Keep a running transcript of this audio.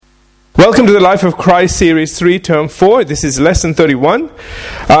Welcome to the Life of Christ Series 3, Term 4. This is Lesson 31.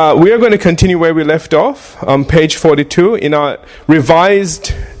 We are going to continue where we left off on page 42 in our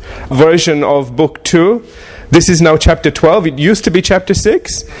revised version of Book 2. This is now Chapter 12. It used to be Chapter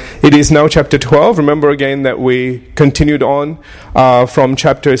 6. It is now Chapter 12. Remember again that we continued on from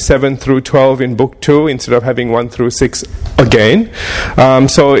Chapter 7 through 12 in Book 2 instead of having 1 through 6 again.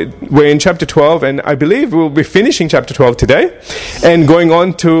 We're in Chapter 12, and I believe we'll be finishing Chapter 12 today and going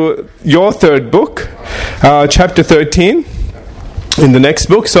on to your third book, Chapter 13. In the next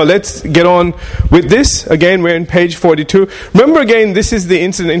book. So let's get on with this. Again, we're in page 42. Remember again, this is the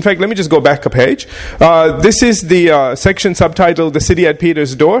incident. In fact, let me just go back a page. This is the section subtitled The City at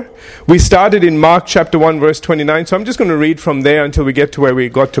Peter's Door. We started in Mark chapter 1 verse 29. So I'm just going to read from there until we get to where we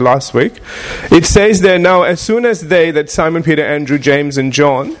got to last week. It says there, "Now as soon as they," that Simon, Peter, Andrew, James and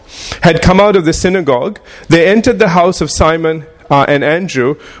John, "had come out of the synagogue, they entered the house of Simon and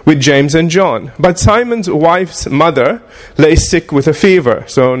Andrew with James and John. But Simon's wife's mother lay sick with a fever."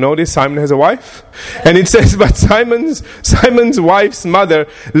 So notice Simon has a wife. And it says, but Simon's wife's mother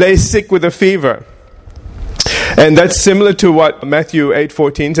lay sick with a fever. And that's similar to what Matthew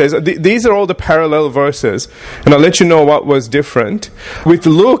 8:14 says. These are all the parallel verses. And I'll let you know what was different. With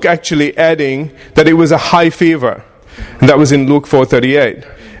Luke actually adding that it was a high fever. And that was in Luke 4:38.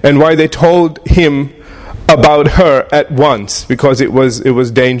 And why they told him about her at once, because it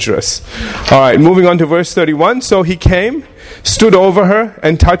was dangerous. All right, moving on to verse 31. "So he came, stood over her,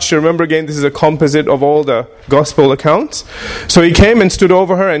 and touched her." Remember again, this is a composite of all the gospel accounts. "So he came and stood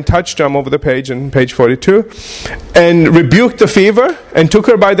over her and touched her," I'm over the page in page 42, "and rebuked the fever, and took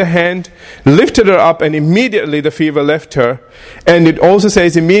her by the hand, lifted her up, and immediately the fever left her. And it also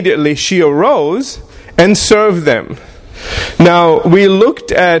says immediately she arose and served them." Now, we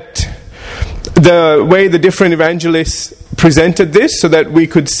looked at the way the different evangelists presented this so that we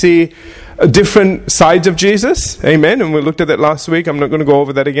could see different sides of Jesus. Amen. And we looked at that last week. I'm not going to go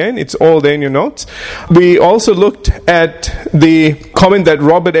over that again. It's all there in your notes. We also looked at the comment that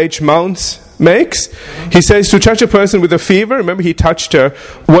Robert H. Mounce makes. He says, "To touch a person with a fever," remember he touched her,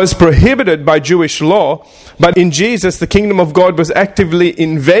 "was prohibited by Jewish law. But in Jesus, the kingdom of God was actively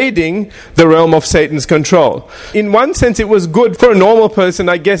invading the realm of Satan's control." In one sense, it was good for a normal person.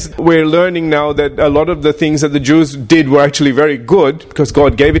 I guess we're learning now that a lot of the things that the Jews did were actually very good because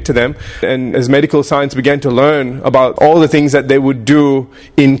God gave it to them. And as medical science began to learn about all the things that they would do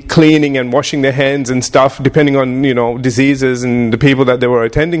in cleaning and washing their hands and stuff, depending on, diseases and the people that they were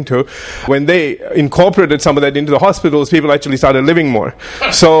attending to, when they incorporated some of that into the hospitals, people actually started living more.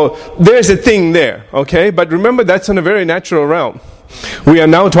 So there's a thing there, okay? But remember, that's in a very natural realm. We are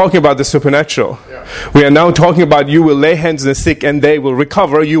now talking about the supernatural. Yeah. We are now talking about you will lay hands on the sick and they will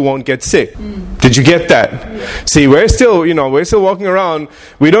recover. You won't get sick. Did you get that? Yeah. See, we're still walking around.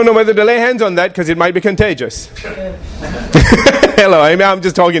 We don't know whether to lay hands on that because it might be contagious. Hello, I'm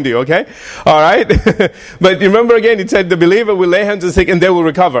just talking to you, okay? All right? But remember again, it said the believer will lay hands on the sick and they will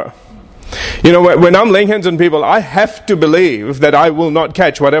recover. When I'm laying hands on people, I have to believe that I will not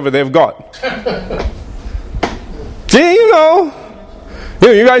catch whatever they've got. See,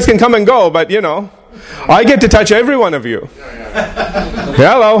 you guys can come and go, but I get to touch every one of you.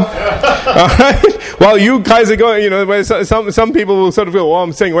 Hello. All right. While you guys are going, some people will sort of go, "Oh,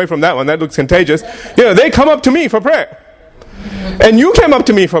 I'm staying away from that one. That looks contagious." They come up to me for prayer. And you came up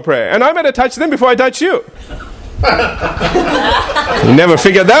to me for prayer. And I better touch them before I touch you. You never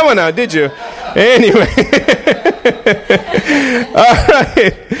figured that one out, did you? Anyway. All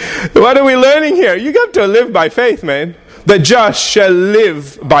right. What are we learning here? You got to live by faith, man. The just shall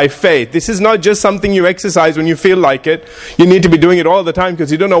live by faith. This is not just something you exercise when you feel like it. You need to be doing it all the time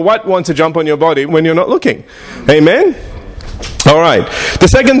because you don't know what wants to jump on your body when you're not looking. Amen? All right. The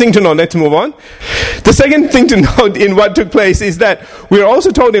second thing to note, let's move on. The second thing to note in what took place is that we are also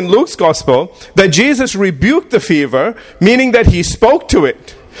told in Luke's gospel that Jesus rebuked the fever, meaning that he spoke to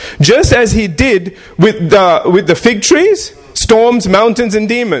it, just as he did with the fig trees, storms, mountains, and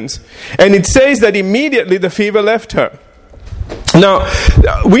demons. And it says that immediately the fever left her. Now,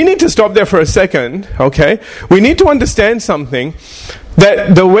 we need to stop there for a second, okay? We need to understand something.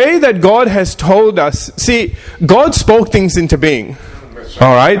 That the way that God has told us, see, God spoke things into being.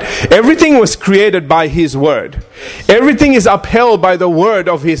 All right? Everything was created by His Word. Everything is upheld by the Word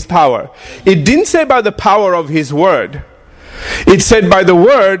of His power. It didn't say by the power of His Word. It said by the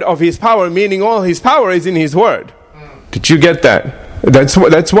Word of His power, meaning all His power is in His Word. Did you get that? That's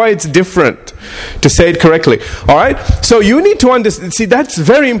why it's different to say it correctly. All right? So you need to understand. See, that's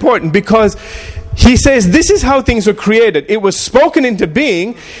very important because he says this is how things were created. It was spoken into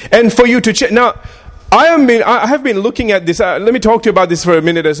being, and for you to Now, I have been looking at this. Let me talk to you about this for a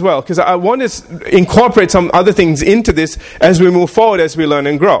minute as well, because I want to incorporate some other things into this as we move forward, as we learn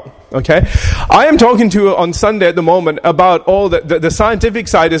and grow. Okay? I am talking to you on Sunday at the moment about all the scientific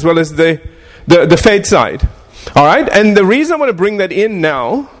side as well as the faith side. All right? And the reason I want to bring that in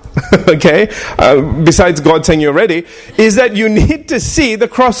now, okay, besides God saying you're ready, is that you need to see the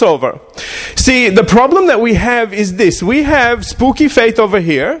crossover. See, the problem that we have is this. We have spooky faith over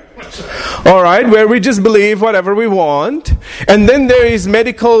here, all right, where we just believe whatever we want. And then there is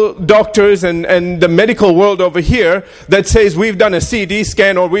medical doctors and the medical world over here that says we've done a CT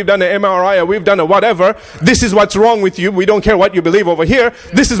scan or we've done an MRI or we've done a whatever. This is what's wrong with you. We don't care what you believe over here.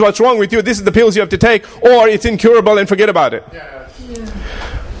 This is what's wrong with you. This is the pills you have to take, or it's incurable and forget about it.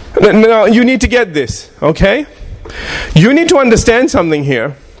 Now, you need to get this, okay? You need to understand something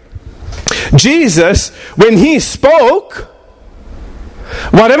here. Jesus, when he spoke,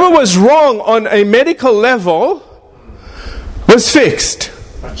 whatever was wrong on a medical level was fixed.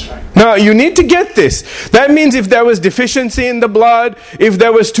 That's right. Now, you need to get this. That means if there was deficiency in the blood, if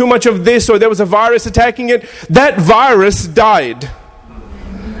there was too much of this or there was a virus attacking it, that virus died.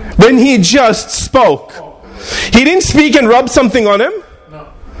 When he just spoke. He didn't speak and rub something on him.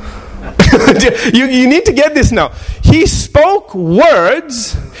 You need to get this now. He spoke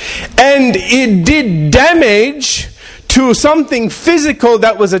words and it did damage to something physical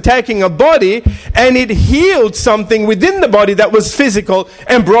that was attacking a body, and it healed something within the body that was physical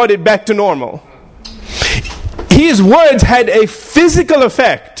and brought it back to normal. His words had a physical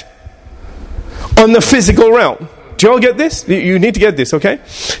effect on the physical realm. Do you all get this? You need to get this, okay?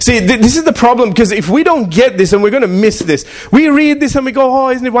 See, this is the problem, because if we don't get this, and we're going to miss this. We read this and we go, oh,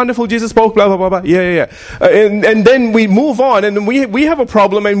 isn't it wonderful, Jesus spoke, blah, blah, blah, blah. Yeah. And then we move on, and we have a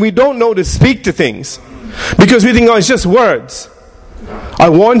problem, and we don't know to speak to things. Because we think, oh, it's just words. I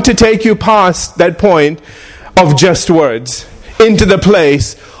want to take you past that point of just words into the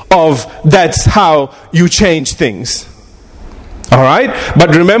place of that's how you change things. All right?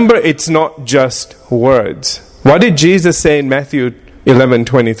 But remember, it's not just words. What did Jesus say in Matthew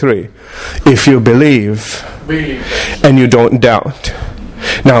 11:23? If you believe and you don't doubt.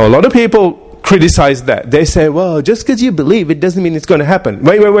 Now, a lot of people criticize that. They say, well, just because you believe, it doesn't mean it's going to happen.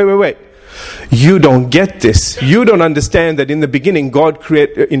 Wait. You don't get this. You don't understand that in the beginning, God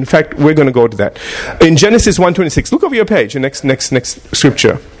created. In fact, we're going to go to that. In Genesis 1:26, look over your page, next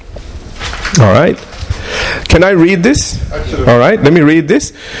scripture. All right. Can I read this? Absolutely. All right, let me read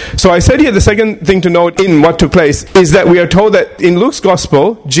this. So I said here the second thing to note in what took place is that we are told that in Luke's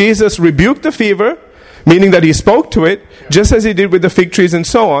gospel, Jesus rebuked the fever, meaning that he spoke to it, just as he did with the fig trees and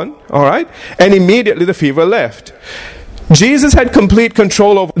so on, all right? And immediately the fever left. Jesus had complete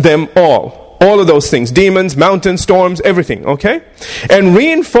control over them all of those things, demons, mountains, storms, everything, okay? And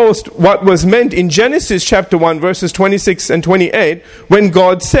reinforced what was meant in Genesis chapter 1, verses 26 and 28, when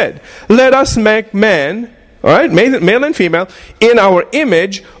God said, let us make man, all right, male and female, in our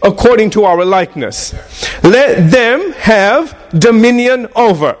image, according to our likeness. Let them have dominion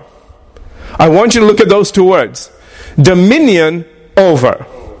over. I want you to look at those two words. Dominion over.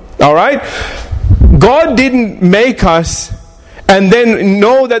 All right? God didn't make us and then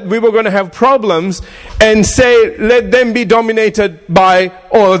know that we were going to have problems and say, let them be dominated by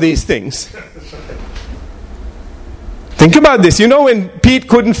all of these things. Think about this. You know when Pete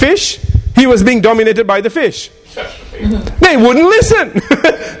couldn't fish? He was being dominated by the fish. They wouldn't listen.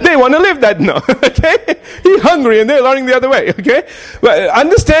 They want to live that now. Okay? He's hungry and they're learning the other way. Okay? But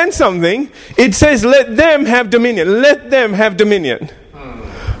understand something. It says, let them have dominion. Let them have dominion.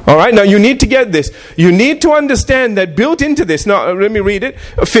 All right, now you need to get this. You need to understand that built into this, now let me read it,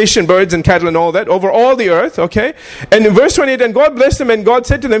 fish and birds and cattle and all that, over all the earth, okay? And in verse 28, and God blessed them, and God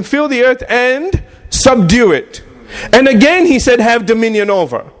said to them, fill the earth and subdue it. And again he said, have dominion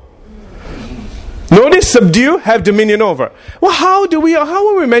over. Notice, subdue, have dominion over. Well, how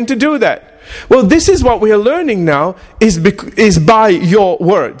are we meant to do that? Well, this is what we are learning now, is by your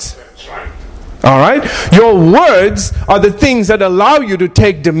words. That's right. All right? Your words are the things that allow you to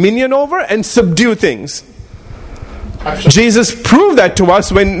take dominion over and subdue things. Absolutely. Jesus proved that to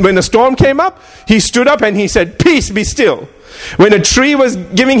us when a storm came up. He stood up and he said, peace, be still. When a tree was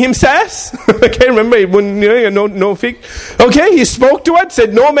giving him sass, okay, remember, it wouldn't, no fig. Okay, he spoke to it,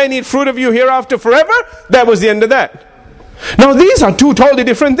 said, no man eat fruit of you hereafter forever. That was the end of that. Now these are two totally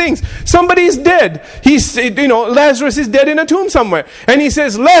different things. Somebody is dead. Lazarus is dead in a tomb somewhere. And he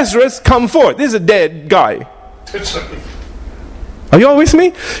says, Lazarus, come forth. This is a dead guy. Are you all with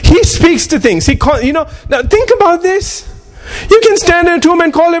me? He speaks to things. Now think about this. You can stand in a tomb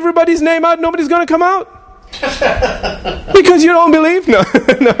and call everybody's name out. Nobody's going to come out. Because you don't believe?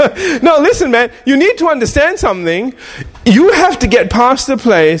 No, listen, man. You need to understand something. You have to get past the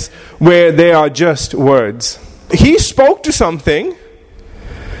place where they are just words. He spoke to something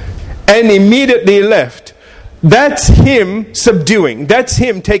and immediately left. That's him subduing. That's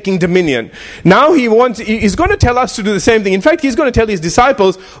him taking dominion. Now he's going to tell us to do the same thing. In fact, he's going to tell his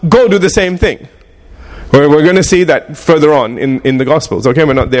disciples, go do the same thing. We're going to see that further on in the Gospels. Okay,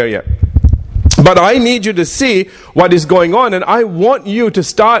 we're not there yet. But I need you to see what is going on, and I want you to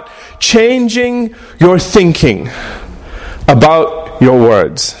start changing your thinking about your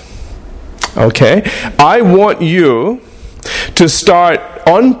words. Okay? I want you to start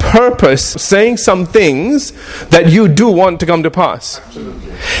on purpose saying some things that you do want to come to pass.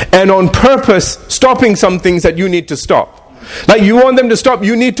 Absolutely. And on purpose stopping some things that you need to stop. Like you want them to stop,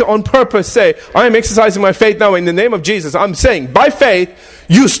 you need to on purpose say, I am exercising my faith now in the name of Jesus. I'm saying, by faith,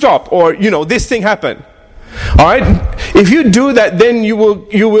 you stop, or, this thing happened. Alright? If you do that, then you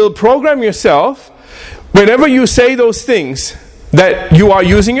will program yourself, whenever you say those things, that you are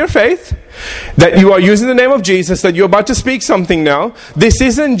using your faith, that you are using the name of Jesus, that you're about to speak something now. This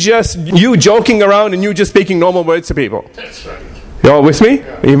isn't just you joking around and you just speaking normal words to people. That's right. You all with me?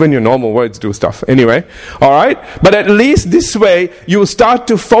 Yeah. Even your normal words do stuff. Anyway, alright? But at least this way, you'll start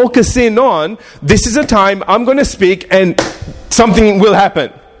to focus in on, this is a time I'm going to speak and something will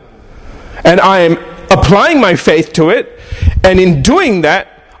happen. And I am applying my faith to it, and in doing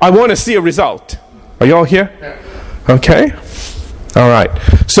that, I want to see a result. Are you all here? Yeah. Okay? Alright.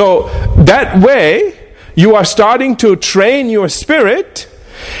 So, that way, you are starting to train your spirit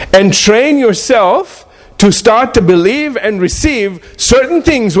and train yourself to start to believe and receive certain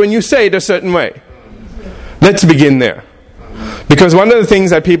things when you say it a certain way. Let's begin there. Because one of the things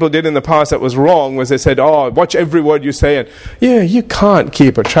that people did in the past that was wrong was they said, watch every word you say. And you can't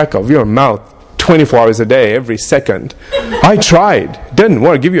keep a track of your mouth 24 hours a day, every second. I tried. Didn't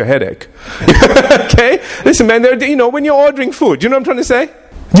work. Give you a headache. Okay? Listen, man, when you're ordering food, you know what I'm trying to say?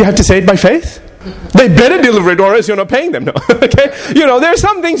 You have to say it by faith. They better deliver it or else you're not paying them. No. Okay? There are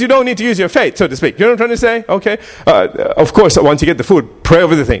some things you don't need to use your faith, so to speak. You know what I'm trying to say? Okay? Of course, once you get the food, pray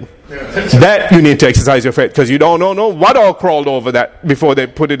over the thing. That you need to exercise your faith, because you don't know what all crawled over that before they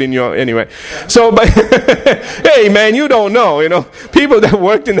put it in your... Anyway. So, but... hey, man, you don't know, People that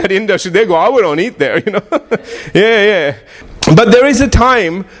worked in that industry, they go, I don't eat there, Yeah. But there is a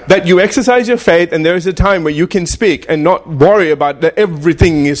time that you exercise your faith, and there is a time where you can speak and not worry about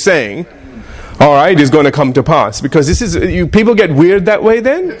everything you're saying. Alright, is going to come to pass. Because people get weird that way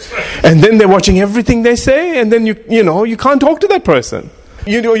then. And then they're watching everything they say, and then you can't talk to that person.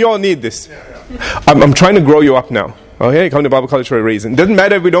 You all need this. I'm trying to grow you up now. Okay, come to Bible college for a reason. Doesn't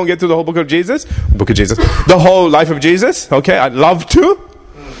matter if we don't get through the whole book of Jesus, the whole life of Jesus. Okay, I'd love to.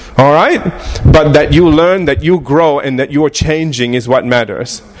 Alright? But that you learn, that you grow, and that you are changing is what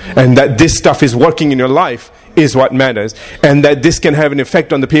matters. And that this stuff is working in your life is what matters. And that this can have an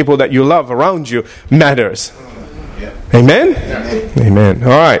effect on the people that you love around you matters. Amen? Amen.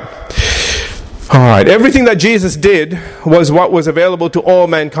 Alright. Alright. Everything that Jesus did was what was available to all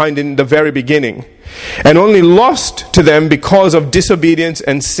mankind in the very beginning. And only lost to them because of disobedience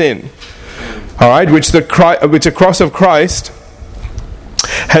and sin. Alright? Which the cross of Christ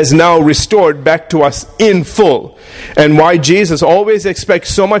has now restored back to us in full. And why Jesus always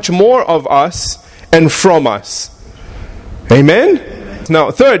expects so much more of us and from us. Amen?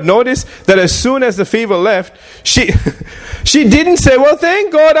 Now, third, notice that as soon as the fever left, she didn't say, well,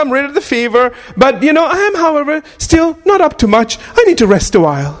 thank God I'm rid of the fever, but, I am, however, still not up to much. I need to rest a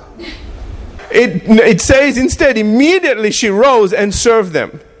while. It says instead, immediately she rose and served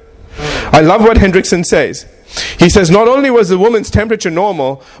them. I love what Hendrickson says. He says, not only was the woman's temperature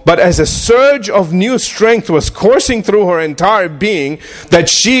normal, but as a surge of new strength was coursing through her entire being, that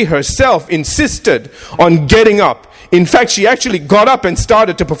she herself insisted on getting up. In fact, she actually got up and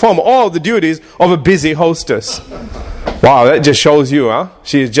started to perform all the duties of a busy hostess. Wow, that just shows you, huh?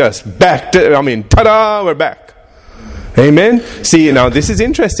 She is just back. Ta-da, we're back. Amen? See, now this is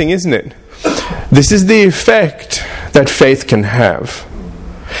interesting, isn't it? This is the effect that faith can have.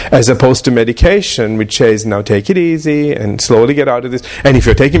 As opposed to medication, which says, now take it easy and slowly get out of this. And if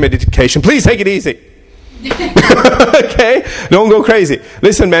you're taking medication, please take it easy. Okay? Don't go crazy.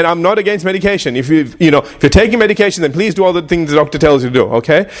 Listen, man, I'm not against medication. If you're taking medication, then please do all the things the doctor tells you to do.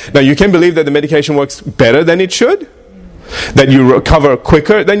 Okay? Now, you can believe that the medication works better than it should. That you recover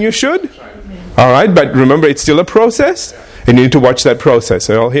quicker than you should. Alright, but remember, it's still a process. And you need to watch that process.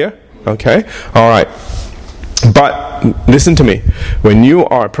 Are you all here? Okay? Alright. But listen to me. When you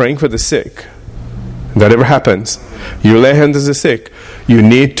are praying for the sick, that ever happens, you lay hands on the sick, you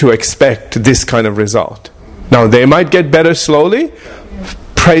need to expect this kind of result. Now, they might get better slowly.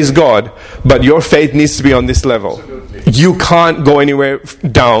 Praise God. But your faith needs to be on this level. Absolutely. You can't go anywhere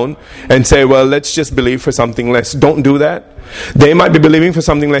down and say, well, let's just believe for something less. Don't do that. They might be believing for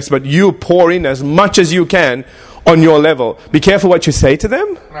something less, but you pour in as much as you can on your level. Be careful what you say to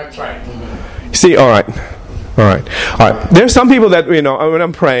them. That's right. See, all right. There are some people that, when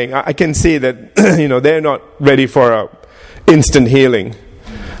I'm praying, I can see that, they're not ready for a instant healing.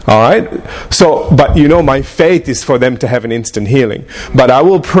 All right? So, but my faith is for them to have an instant healing. But I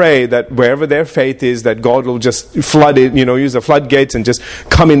will pray that wherever their faith is, that God will just flood it, use the floodgates and just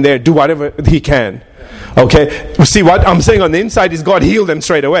come in there, do whatever He can. Okay? See, what I'm saying on the inside is God heal them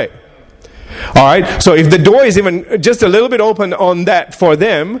straight away. All right? So if the door is even just a little bit open on that for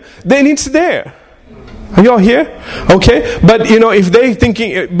them, then it's there. Are you all here? Okay? But, if they're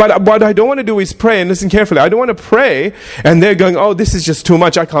thinking, but what I don't want to do is pray, and listen carefully. I don't want to pray, and they're going, oh, this is just too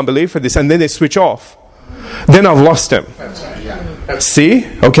much. I can't believe for this. And then they switch off. Then I've lost them. That's right, yeah. See?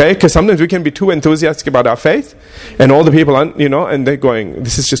 Okay? Because sometimes we can be too enthusiastic about our faith, and all the people, and they're going,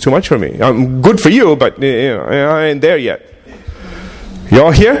 this is just too much for me. I'm good for you, but, I ain't there yet. You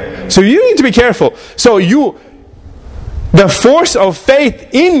all here? So you need to be careful. So the force of faith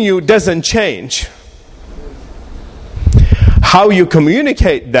in you doesn't change. How you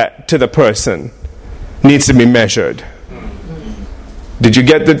communicate that to the person needs to be measured. Did you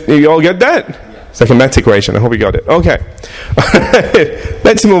get that? You all get that? It's like a math equation. I hope you got it. Okay.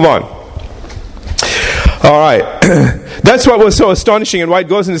 Let's move on. All right. That's what was so astonishing, and why it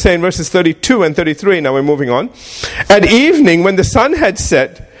goes on to say in verses 32 and 33. Now we're moving on. At evening, when the sun had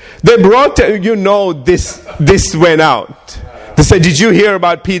set, they brought, this went out. They said, did you hear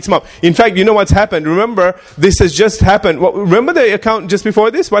about Pete's mom? In fact, you know what's happened? Remember, this has just happened. Remember the account just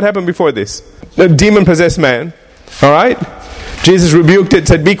before this? What happened before this? The demon-possessed man. All right? Jesus rebuked it,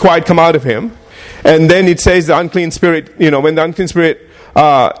 said, be quiet, come out of him. And then it says the unclean spirit, when the unclean spirit,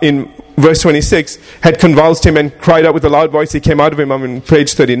 in verse 26, had convulsed him and cried out with a loud voice, he came out of him. I'm on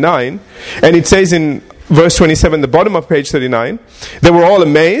page 39. And it says in verse 27, the bottom of page 39, they were all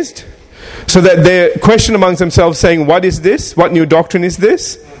amazed, so that they questioned amongst themselves, saying, what is this? What new doctrine is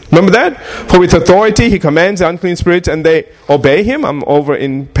this? Remember that? For with authority he commands the unclean spirits, and they obey him. I'm over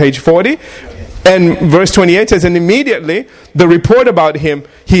in page 40. And verse 28 says, and immediately the report about him,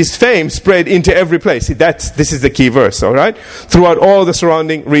 his fame, spread into every place. See, this is the key verse, all right? Throughout all the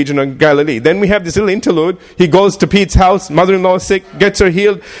surrounding region of Galilee. Then we have this little interlude. He goes to Pete's house, mother-in-law is sick, gets her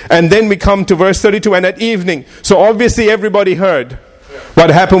healed. And then we come to verse 32, and at evening. So obviously everybody heard what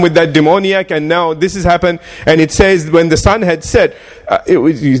happened with that demoniac, and now this has happened. And it says when the sun had set,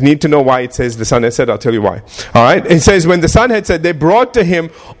 you need to know why it says the sun had set. I'll tell you why. All right. It says when the sun had set, they brought to him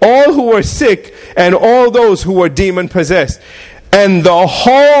all who were sick and all those who were demon possessed, and the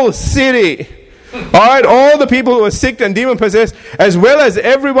whole city. All right, all the people who were sick and demon possessed, as well as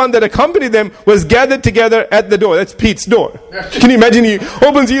everyone that accompanied them, was gathered together at the door. That's Pete's door. Can you imagine? He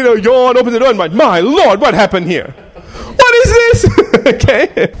opens, yawn, opens the door, and like, my Lord, what happened here? What is this?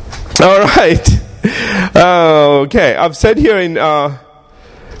 Okay. All right. Okay. I've said here in,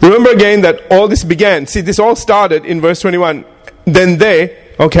 remember again that all this began. See, this all started in verse 21. Then they,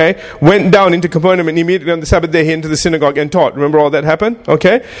 went down into Capernaum, and immediately on the Sabbath day he entered the synagogue and taught. Remember all that happened?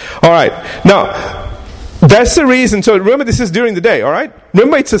 Okay. All right. Now, that's the reason. So remember, this is during the day. All right.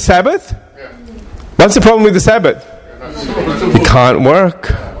 Remember, it's a Sabbath. Yeah. What's the problem with the Sabbath? You can't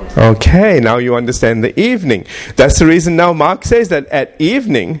work. Okay, now you understand the evening. That's the reason now Mark says that at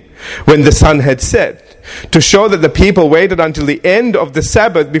evening, when the sun had set, to show that the people waited until the end of the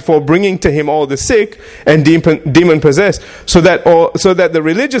Sabbath before bringing to him all the sick and demon-possessed, so that the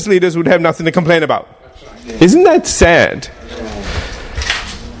religious leaders would have nothing to complain about. Isn't that sad?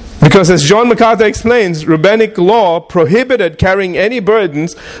 Because as John MacArthur explains, rabbinic law prohibited carrying any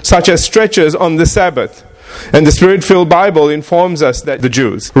burdens such as stretchers on the Sabbath. And the Spirit-filled Bible informs us that the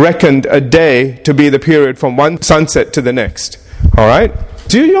Jews reckoned a day to be the period from one sunset to the next. All right?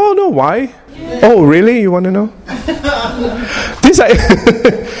 Do you all know why? Yeah. Oh, really? You want to know?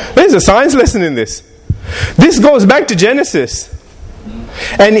 There's a science lesson in this. This goes back to Genesis.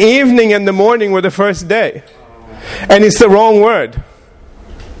 And evening and the morning were the first day. And it's the wrong word.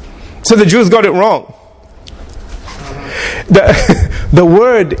 So the Jews got it wrong. The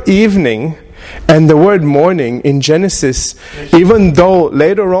word evening and the word morning in Genesis, even though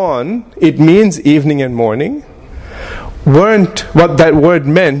later on it means evening and morning, weren't what that word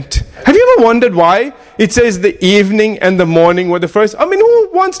meant. Have you ever wondered why it says the evening and the morning were the first? I mean, who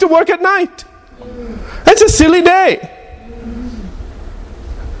wants to work at night? That's a silly day.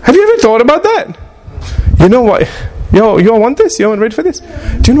 Have you ever thought about that? You know what? You all want this? You all ready for this?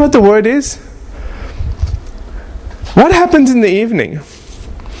 Do you know what the word is? What happens in the evening?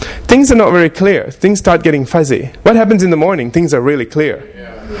 Things are not very clear. Things start getting fuzzy. What happens in the morning? Things are really clear.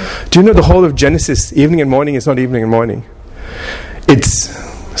 Do you know the whole of Genesis, evening and morning, is not evening and morning? This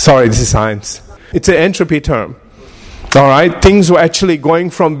is science. It's an entropy term. All right? Things were actually going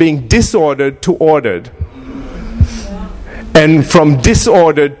from being disordered to ordered. And from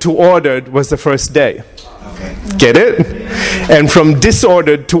disordered to ordered was the first day. Get it? And from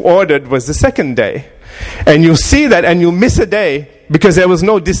disordered to ordered was the second day. And you'll see that and you'll miss a day because there was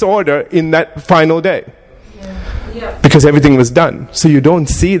no disorder in that final day. Because everything was done. So you don't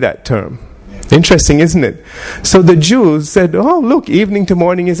see that term. Interesting, isn't it? So the Jews said, oh, look, evening to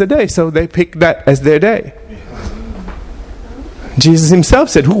morning is a day. So they picked that as their day. Jesus himself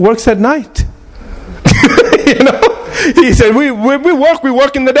said, who works at night? You know? He said, we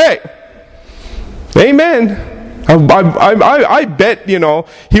work in the day. Amen. I bet,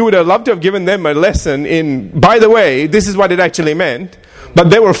 he would have loved to have given them a lesson in, by the way, this is what it actually meant. But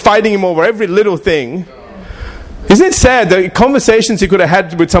they were fighting him over every little thing. Isn't it sad, the conversations he could have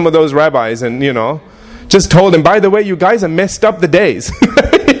had with some of those rabbis and, just told them, by the way, you guys have messed up the days.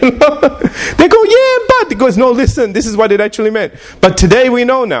 They go, yeah, but. He goes, no, listen, this is what it actually meant. But today we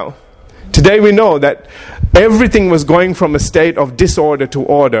know now. Today we know that everything was going from a state of disorder to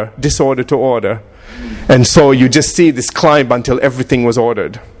order. And so you just see this climb until everything was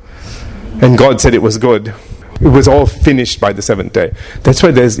ordered. And God said it was good. It was all finished by the seventh day. That's why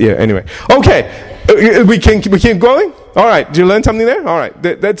anyway. Okay, we keep going? All right, did you learn something there? All right,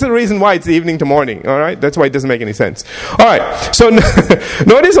 that's the reason why it's evening to morning. All right, that's why it doesn't make any sense. All right, so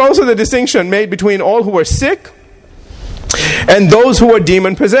notice also the distinction made between all who are sick and those who are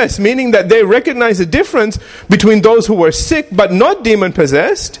demon-possessed, meaning that they recognize the difference between those who are sick but not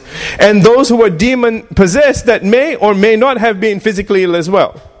demon-possessed and those who are demon-possessed that may or may not have been physically ill as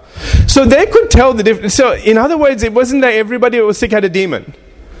well. So they could tell the difference. So in other words, it wasn't that everybody who was sick had a demon.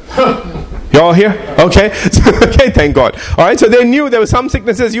 You all here? Okay. Okay, thank God. All right, so they knew there were some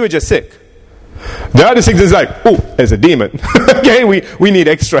sicknesses you were just sick. The other sickness is like, oh, there's a demon. Okay, we need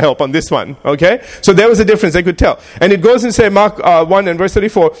extra help on this one. Okay, so there was a difference they could tell. And it goes and say, Mark 1 and verse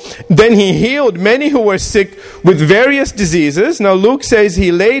 34, then he healed many who were sick with various diseases. Now Luke says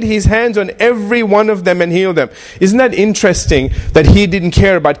he laid his hands on every one of them and healed them. Isn't that interesting that he didn't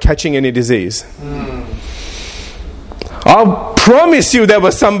care about catching any disease? I'll promise you there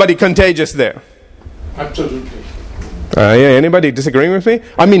was somebody contagious there. Absolutely. Anybody disagreeing with me?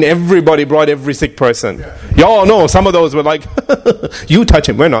 I mean, everybody brought every sick person. Yeah. Y'all know some of those were like, you touch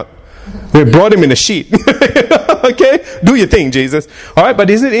him, we're not. We brought him in a sheet. Okay? Do your thing, Jesus. All right, but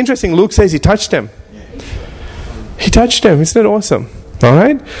isn't it interesting? Luke says he touched him. He touched them. Isn't it awesome? All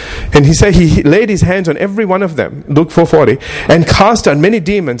right? And he said he laid his hands on every one of them, Luke 4:40, and cast out many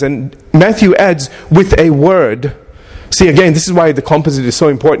demons. And Matthew adds, with a word. See, again, this is why the composite is so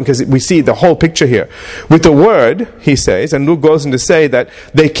important, because we see the whole picture here. With the word, he says, and Luke goes on to say that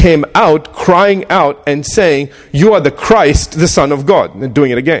they came out crying out and saying, you are the Christ, the Son of God. And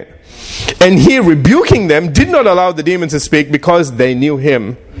doing it again. And he, rebuking them, did not allow the demons to speak because they knew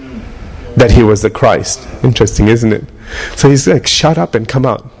him, that he was the Christ. Interesting, isn't it? So he's like, shut up and come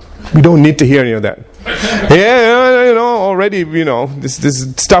out. We don't need to hear any of that. Yeah, already,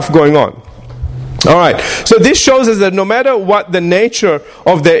 this stuff going on. All right, so this shows us that no matter what the nature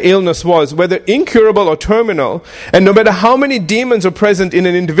of their illness was, whether incurable or terminal, and no matter how many demons are present in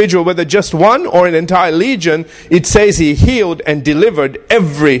an individual, whether just one or an entire legion, it says he healed and delivered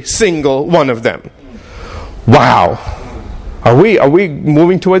every single one of them. Wow. Are we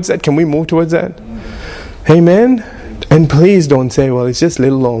moving towards that? Can we move towards that? Amen? And please don't say, well, it's just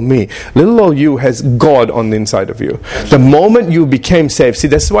little old me. Little old you has God on the inside of you. The moment you became saved, see,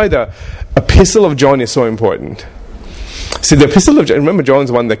 that's why the Epistle of John is so important. See, the Epistle of John, remember John's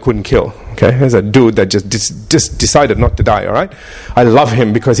the one that couldn't kill. Okay, there's a dude that just decided not to die, all right? I love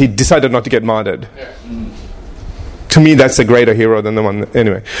him because he decided not to get martyred. To me, that's a greater hero than the one,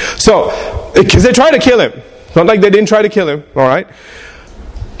 anyway. So, because they tried to kill him. It's not like they didn't try to kill him, all right?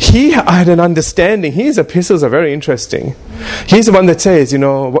 He had an understanding. His epistles are very interesting. He's the one that says,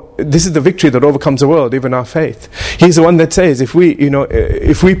 this is the victory that overcomes the world, even our faith. He's the one that says, if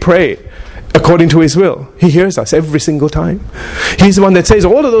we pray according to his will, he hears us every single time. He's the one that says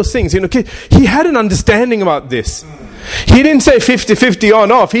all of those things. He had an understanding about this. He didn't say 50-50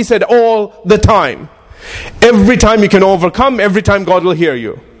 on off. He said all the time. Every time you can overcome, every time God will hear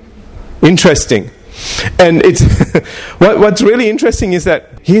you. Interesting. And it's what's really interesting is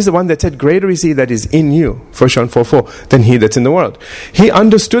that he's the one that said, greater is he that is in you, 1 John 4:4, than he that's in the world. He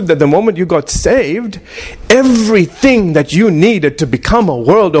understood that the moment you got saved, everything that you needed to become a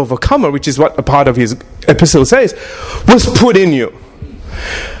world overcomer, which is what a part of his epistle says, was put in you.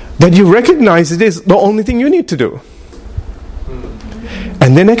 That you recognize it is the only thing you need to do.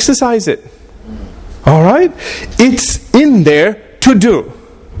 And then exercise it. All right? It's in there to do.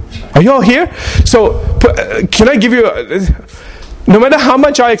 Are you all here? So, can I give you... no matter how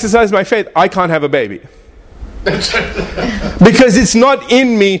much I exercise my faith, I can't have a baby. Because it's not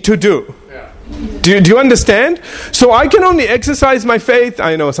in me to do. Do you understand? So I can only exercise my faith.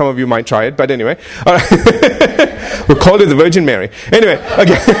 I know some of you might try it, but anyway. We'll call it the Virgin Mary. Anyway,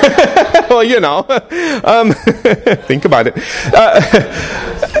 okay. Well, you know. Think about it.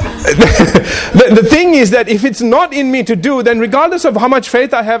 The thing is that if it's not in me to do, then regardless of how much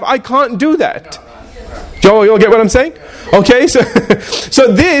faith I have, I can't do that. You'll get what I'm saying? Okay, so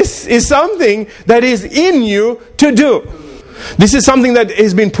this is something that is in you to do. This is something that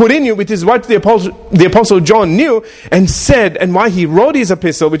has been put in you, which is what the Apostle John knew and said, and why he wrote his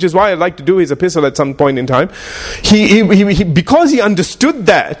epistle, which is why I'd like to do his epistle at some point in time. He because he understood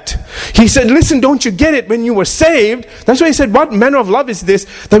that, he said, listen, don't you get it? When you were saved, that's why he said, what manner of love is this,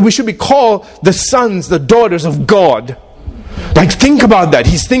 that we should be called the sons, the daughters of God? Like, think about that.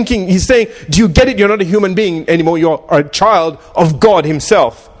 He's saying, do you get it? You're not a human being anymore. You're a child of God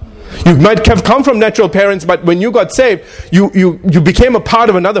himself. You might have come from natural parents, but when you got saved, you became a part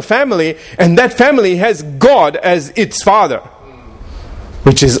of another family, and that family has God as its father,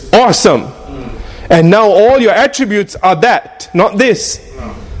 which is awesome. And now all your attributes are that, not this.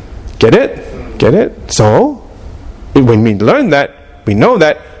 Get it? Get it? So, when we learn that, we know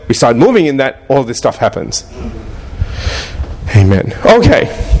that, we start moving in that, all this stuff happens. Amen. Okay.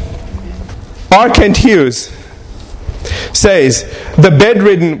 R. Kent Hughes says, the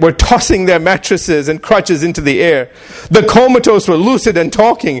bedridden were tossing their mattresses and crutches into the air. The comatose were lucid and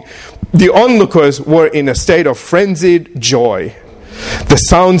talking. The onlookers were in a state of frenzied joy. The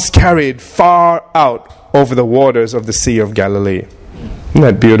sounds carried far out over the waters of the Sea of Galilee. Isn't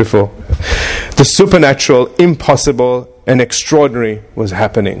that beautiful? The supernatural, impossible, and extraordinary was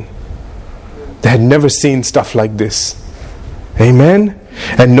happening. They had never seen stuff like this. Amen?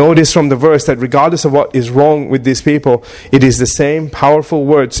 And notice from the verse that regardless of what is wrong with these people, it is the same powerful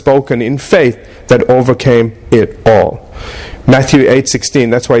word spoken in faith that overcame it all. Matthew 8:16,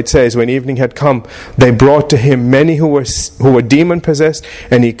 that's why it says, when evening had come, they brought to him many who were demon-possessed,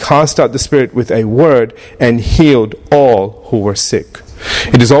 and he cast out the spirit with a word and healed all who were sick.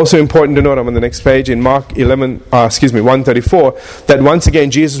 It is also important to note, I'm on the next page, in Mark 1:34, that once again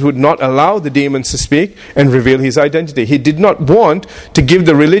Jesus would not allow the demons to speak and reveal his identity. He did not want to give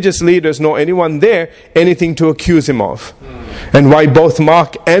the religious leaders nor anyone there anything to accuse him of. And why both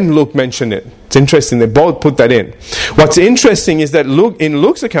Mark and Luke mention it. It's interesting, they both put that in. What's interesting is that in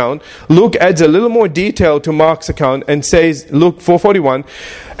Luke's account, Luke adds a little more detail to Mark's account and says, Luke 4:41,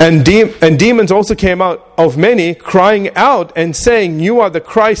 and demons also came out of many, crying out and saying, you are the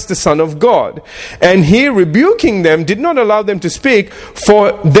Christ, the Son of God. And he, rebuking them, did not allow them to speak,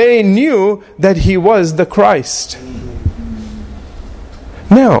 for they knew that he was the Christ.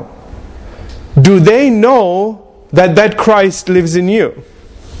 Now, do they know that Christ lives in you?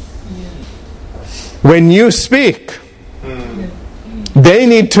 When you speak, they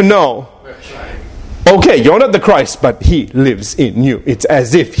need to know, okay, you're not the Christ, but he lives in you. It's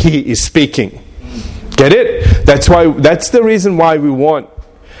as if he is speaking. Get it? That's the reason why we want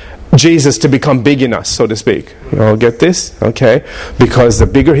Jesus to become big in us, so to speak. You all get this? Okay. Because the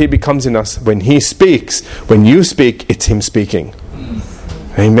bigger he becomes in us, when he speaks, when you speak, it's him speaking.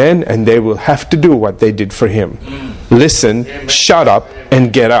 Amen? And they will have to do what they did for him. Listen, shut up,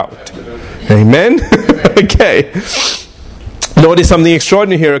 and get out. Amen? Okay. Notice something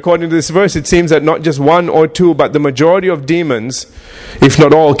extraordinary here. According to this verse, it seems that not just one or two, but the majority of demons, if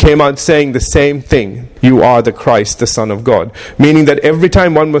not all, came out saying the same thing. You are the Christ, the Son of God. Meaning that every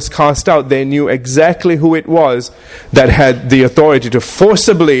time one was cast out, they knew exactly who it was that had the authority to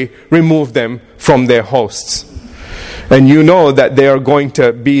forcibly remove them from their hosts. And you know that they are going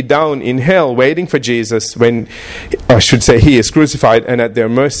to be down in hell waiting for Jesus when, I should say, he is crucified and at their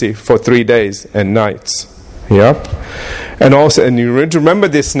mercy for 3 days and nights. Yep. And also, and you remember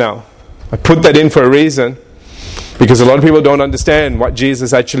this now. I put that in for a reason. Because a lot of people don't understand what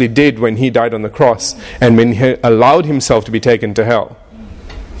Jesus actually did when he died on the cross. And when he allowed himself to be taken to hell.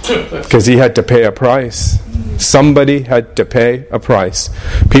 Because he had to pay a price. Somebody had to pay a price.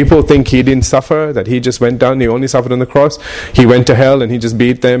 People think he didn't suffer, that he just went down, he only suffered on the cross. He went to hell and he just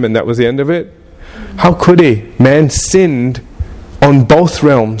beat them and that was the end of it. How could he? Man sinned on both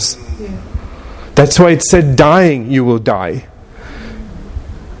realms. That's why it said, dying, you will die.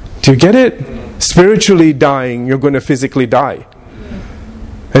 Do you get it? Spiritually dying, you're going to physically die.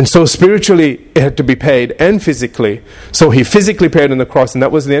 And so spiritually it had to be paid, and physically. So he physically paid on the cross, and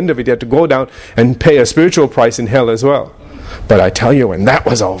that was the end of it. He had to go down and pay a spiritual price in hell as well. But I tell you, when that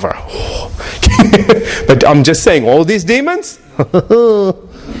was over, but I'm just saying, all these demons,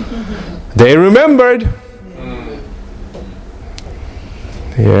 they remembered.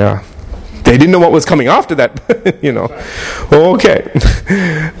 Yeah. They didn't know what was coming after that, you know. Okay.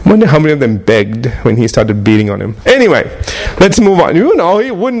 I wonder how many of them begged when he started beating on him. Anyway, let's move on. You know,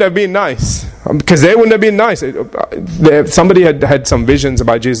 he wouldn't have been nice. Because they wouldn't have been nice. Somebody had some visions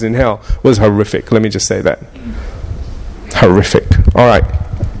about Jesus in hell. It was horrific. Let me just say that. Horrific. All right.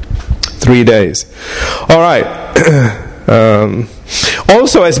 3 days. All right.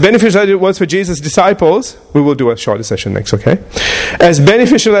 Also, as beneficial as it was for Jesus' disciples, we will do a shorter session next, okay? As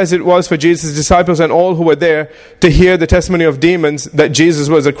beneficial as it was for Jesus' disciples and all who were there to hear the testimony of demons that Jesus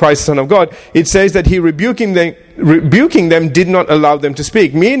was the Christ, Son of God, it says that he rebuking them did not allow them to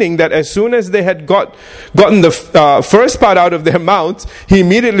speak, meaning that as soon as they had gotten the first part out of their mouths, he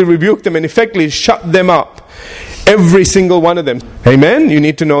immediately rebuked them and effectively shut them up. Every single one of them. Amen? You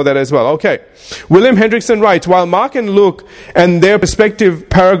need to know that as well. Okay. William Hendrickson writes, while Mark and Luke and their respective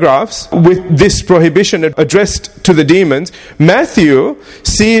paragraphs with this prohibition addressed to the demons, Matthew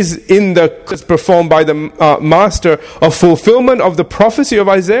sees in the performed by the Master a fulfillment of the prophecy of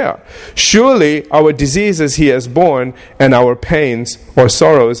Isaiah. Surely our diseases he has borne, and our pains or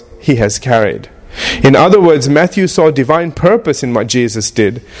sorrows he has carried. In other words, Matthew saw divine purpose in what Jesus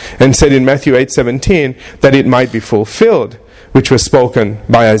did, and said in Matthew 8:17 that it might be fulfilled, which was spoken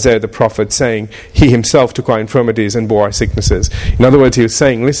by Isaiah the prophet, saying, he himself took our infirmities and bore our sicknesses. In other words, he was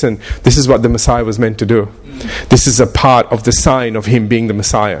saying, listen, this is what the Messiah was meant to do. This is a part of the sign of him being the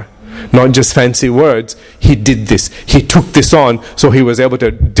Messiah. Not just fancy words. He did this. He took this on so he was able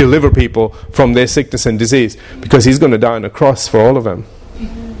to deliver people from their sickness and disease, because he's going to die on a cross for all of them.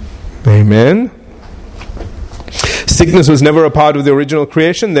 Amen. Sickness was never a part of the original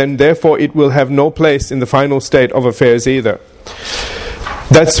creation, then therefore it will have no place in the final state of affairs either.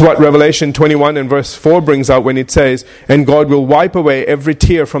 That's what Revelation 21 and verse 4 brings out when it says, and God will wipe away every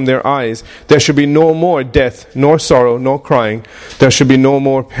tear from their eyes. There should be no more death, nor sorrow, nor crying. There should be no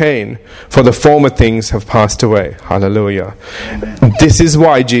more pain, for the former things have passed away. Hallelujah. Amen. This is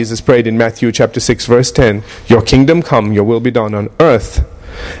why Jesus prayed in Matthew chapter 6 verse 10, your kingdom come, your will be done on earth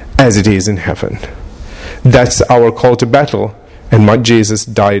as it is in heaven. That's our call to battle and what Jesus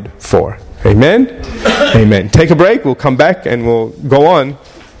died for. Amen? Amen. Take a break. We'll come back and we'll go on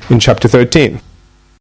in chapter 13.